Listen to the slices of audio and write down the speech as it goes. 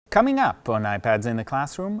Coming up on iPads in the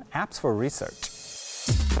Classroom, apps for research.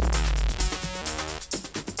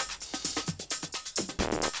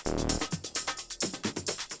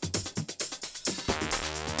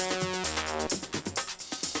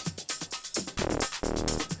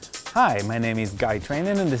 Hi, my name is Guy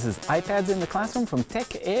Trainin and this is iPads in the Classroom from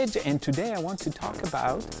TechEdge, and today I want to talk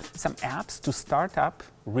about some apps to start up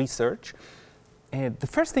research. The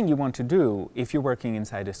first thing you want to do if you're working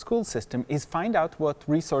inside a school system is find out what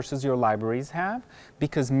resources your libraries have,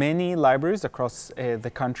 because many libraries across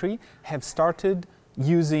the country have started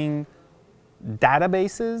using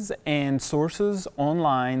databases and sources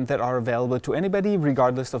online that are available to anybody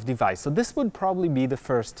regardless of device. So this would probably be the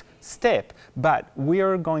first step, but we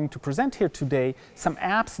are going to present here today some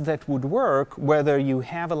apps that would work whether you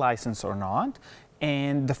have a license or not.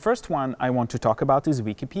 And the first one I want to talk about is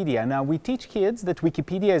Wikipedia. Now, we teach kids that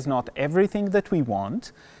Wikipedia is not everything that we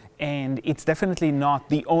want, and it's definitely not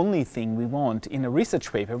the only thing we want in a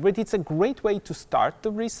research paper, but it's a great way to start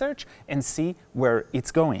the research and see where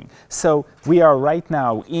it's going. So we are right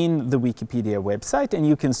now in the Wikipedia website, and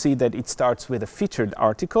you can see that it starts with a featured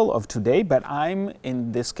article of today, but I'm,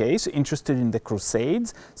 in this case, interested in the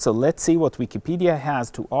Crusades. So let's see what Wikipedia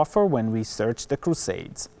has to offer when we search the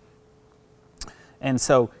Crusades. And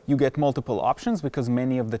so you get multiple options because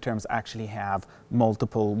many of the terms actually have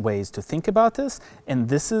multiple ways to think about this. And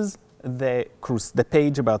this is the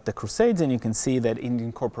page about the Crusades, and you can see that it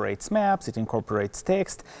incorporates maps, it incorporates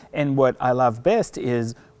text. And what I love best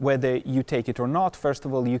is whether you take it or not, first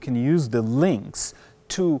of all, you can use the links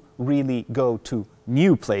to really go to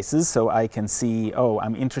new places. So I can see, oh,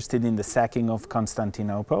 I'm interested in the sacking of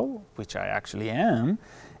Constantinople, which I actually am.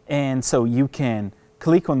 And so you can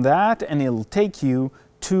click on that and it'll take you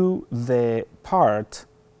to the part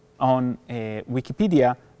on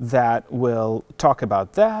Wikipedia that will talk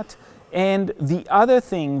about that. And the other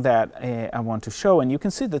thing that I want to show, and you can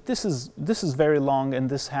see that this is very long and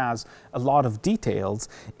this has a lot of details,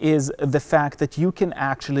 is the fact that you can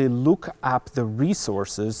actually look up the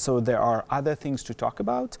resources. So there are other things to talk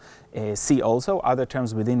about. See also other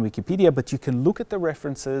terms within Wikipedia, but you can look at the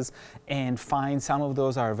references and find some of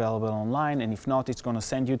those are available online, and if not, it's going to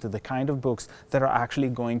send you to the kind of books that are actually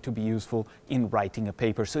going to be useful in writing a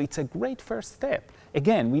paper. So it's a great first step.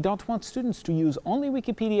 Again, we don't want students to use only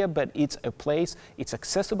Wikipedia, but it's a place, it's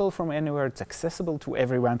accessible from anywhere, it's accessible to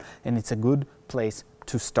everyone, and it's a good place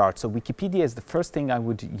to start. So Wikipedia is the first thing I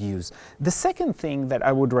would use. The second thing that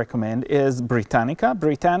I would recommend is Britannica.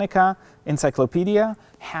 Britannica Encyclopedia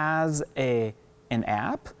has an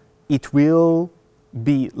app. It will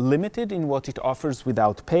be limited in what it offers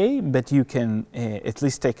without pay, but you can at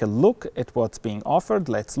least take a look at what's being offered.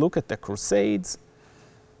 Let's look at the Crusades.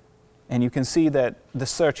 And you can see that the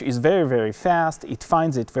search is very, very fast. It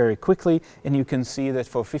finds it very quickly. And you can see that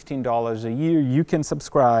for $15 a year, you can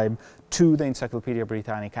subscribe to the Encyclopedia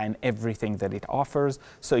Britannica and everything that it offers.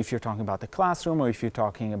 So if you're talking about the classroom or if you're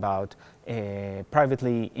talking about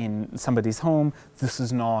privately in somebody's home, this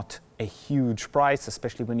is not a huge price,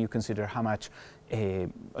 especially when you consider how much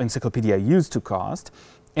encyclopedia used to cost.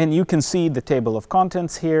 And you can see the table of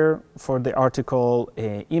contents here for the article,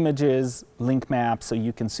 images, link maps, so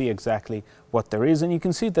you can see exactly what there is. And you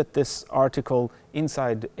can see that this article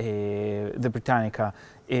inside the Britannica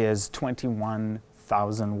is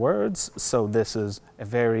 21,000 words. So this is a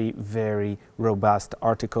very, very robust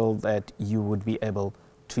article that you would be able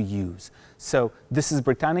to use. So this is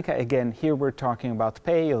Britannica. Again, here we're talking about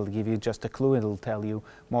pay. It'll give you just a clue. It'll tell you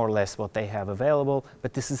more or less what they have available,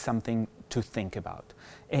 but this is something to think about.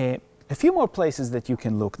 A few more places that you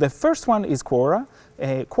can look. The first one is Quora.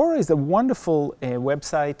 Quora is a wonderful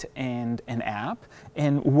website and an app,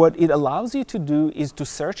 and what it allows you to do is to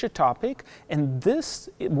search a topic, and this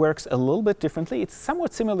it works a little bit differently. It's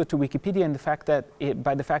somewhat similar to Wikipedia in the fact that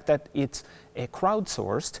by the fact that it's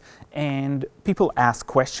crowdsourced and people ask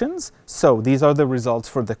questions. So these are the results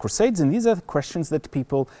for the Crusades, and these are the questions that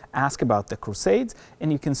people ask about the Crusades,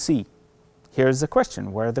 and you can see here's the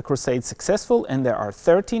question: were the Crusades successful? And there are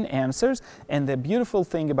 13 answers. And the beautiful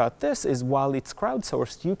thing about this is while it's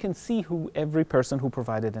crowdsourced, you can see who every person who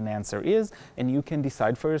provided an answer is, and you can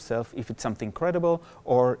decide for yourself if it's something credible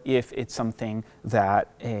or if it's something that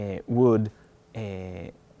would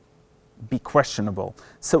be questionable.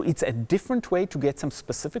 So it's a different way to get some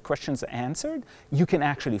specific questions answered. You can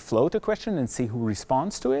actually float a question and see who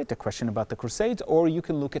responds to it, a question about the Crusades, or you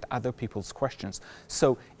can look at other people's questions.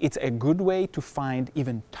 So it's a good way to find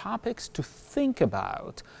even topics to think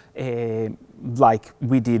about, like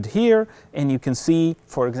we did here. And you can see,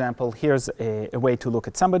 for example, here's a way to look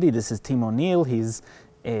at somebody. This is Tim O'Neill. He's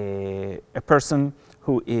a person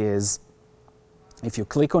who is If you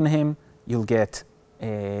click on him, you'll get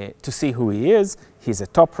to see who he is. He's a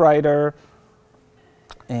top writer.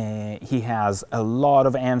 He has a lot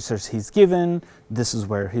of answers he's given. This is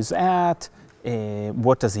where he's at.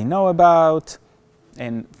 What does he know about?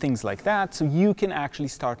 And things like that. So you can actually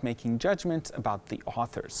start making judgments about the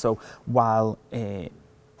author. So while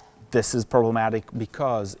this is problematic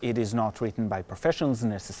because it is not written by professionals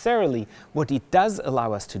necessarily, what it does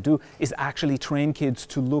allow us to do is actually train kids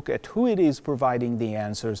to look at who it is providing the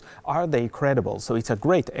answers. Are they credible? So it's a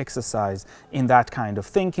great exercise in that kind of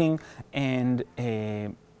thinking, and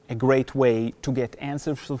a great way to get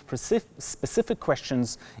answers to specific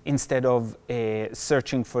questions instead of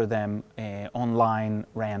searching for them online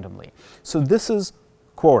randomly. So this is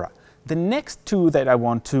Quora. The next two that I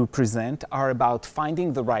want to present are about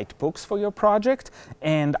finding the right books for your project,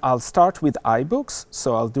 and I'll start with iBooks.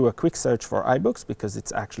 So I'll do a quick search for iBooks because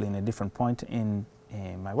it's actually in a different point in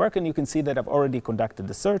my work, and you can see that I've already conducted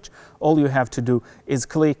the search. All you have to do is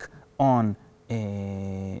click on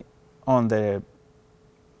the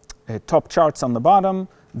top charts on the bottom,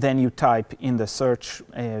 then you type in the search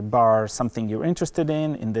bar something you're interested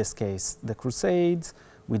in this case, the Crusades.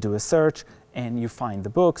 We do a search, and you find the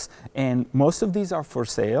books, and most of these are for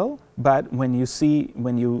sale, but when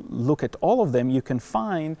you look at all of them, you can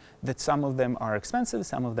find that some of them are expensive,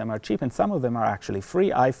 some of them are cheap, and some of them are actually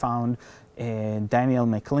free. I found Daniel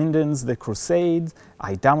McClendon's The Crusades.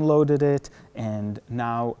 I downloaded it, and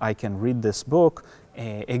now I can read this book.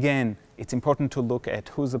 Again, it's important to look at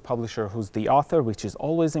who's the publisher, who's the author, which is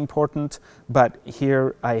always important, but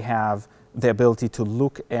here I have the ability to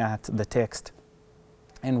look at the text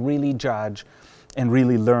and really judge and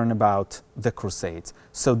really learn about the Crusades.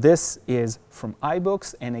 So this is from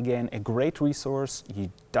iBooks, and again, a great resource.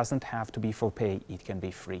 It doesn't have to be for pay, it can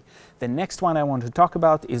be free. The next one I want to talk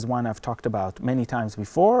about is one I've talked about many times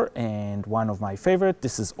before, and one of my favorite.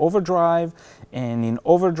 This is Overdrive, and in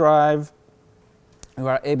Overdrive, you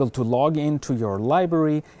are able to log into your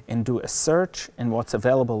library and do a search and what's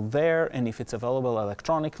available there, and if it's available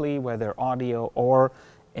electronically, whether audio or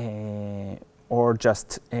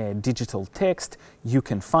just digital text, you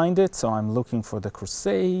can find it. So I'm looking for the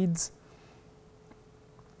Crusades.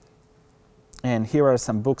 And here are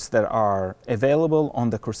some books that are available on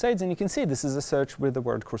the Crusades. And you can see this is a search with the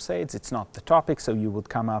word Crusades. It's not the topic, so you would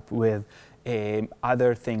come up with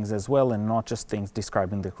other things as well, and not just things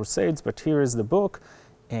describing the Crusades. But here is the book,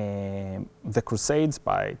 The Crusades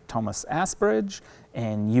by Thomas Asbridge.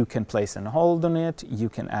 And you can place a hold on it. You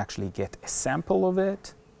can actually get a sample of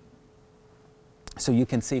it, so you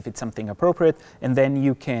can see if it's something appropriate, and then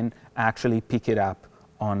you can actually pick it up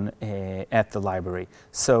at the library.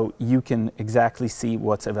 So you can exactly see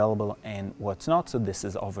what's available and what's not. So this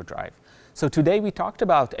is Overdrive. So today we talked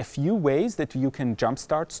about a few ways that you can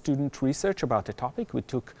jumpstart student research about a topic. We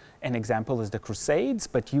took an example as the Crusades,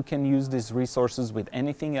 but you can use these resources with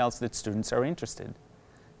anything else that students are interested in.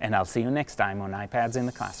 And I'll see you next time on iPads in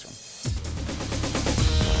the Classroom.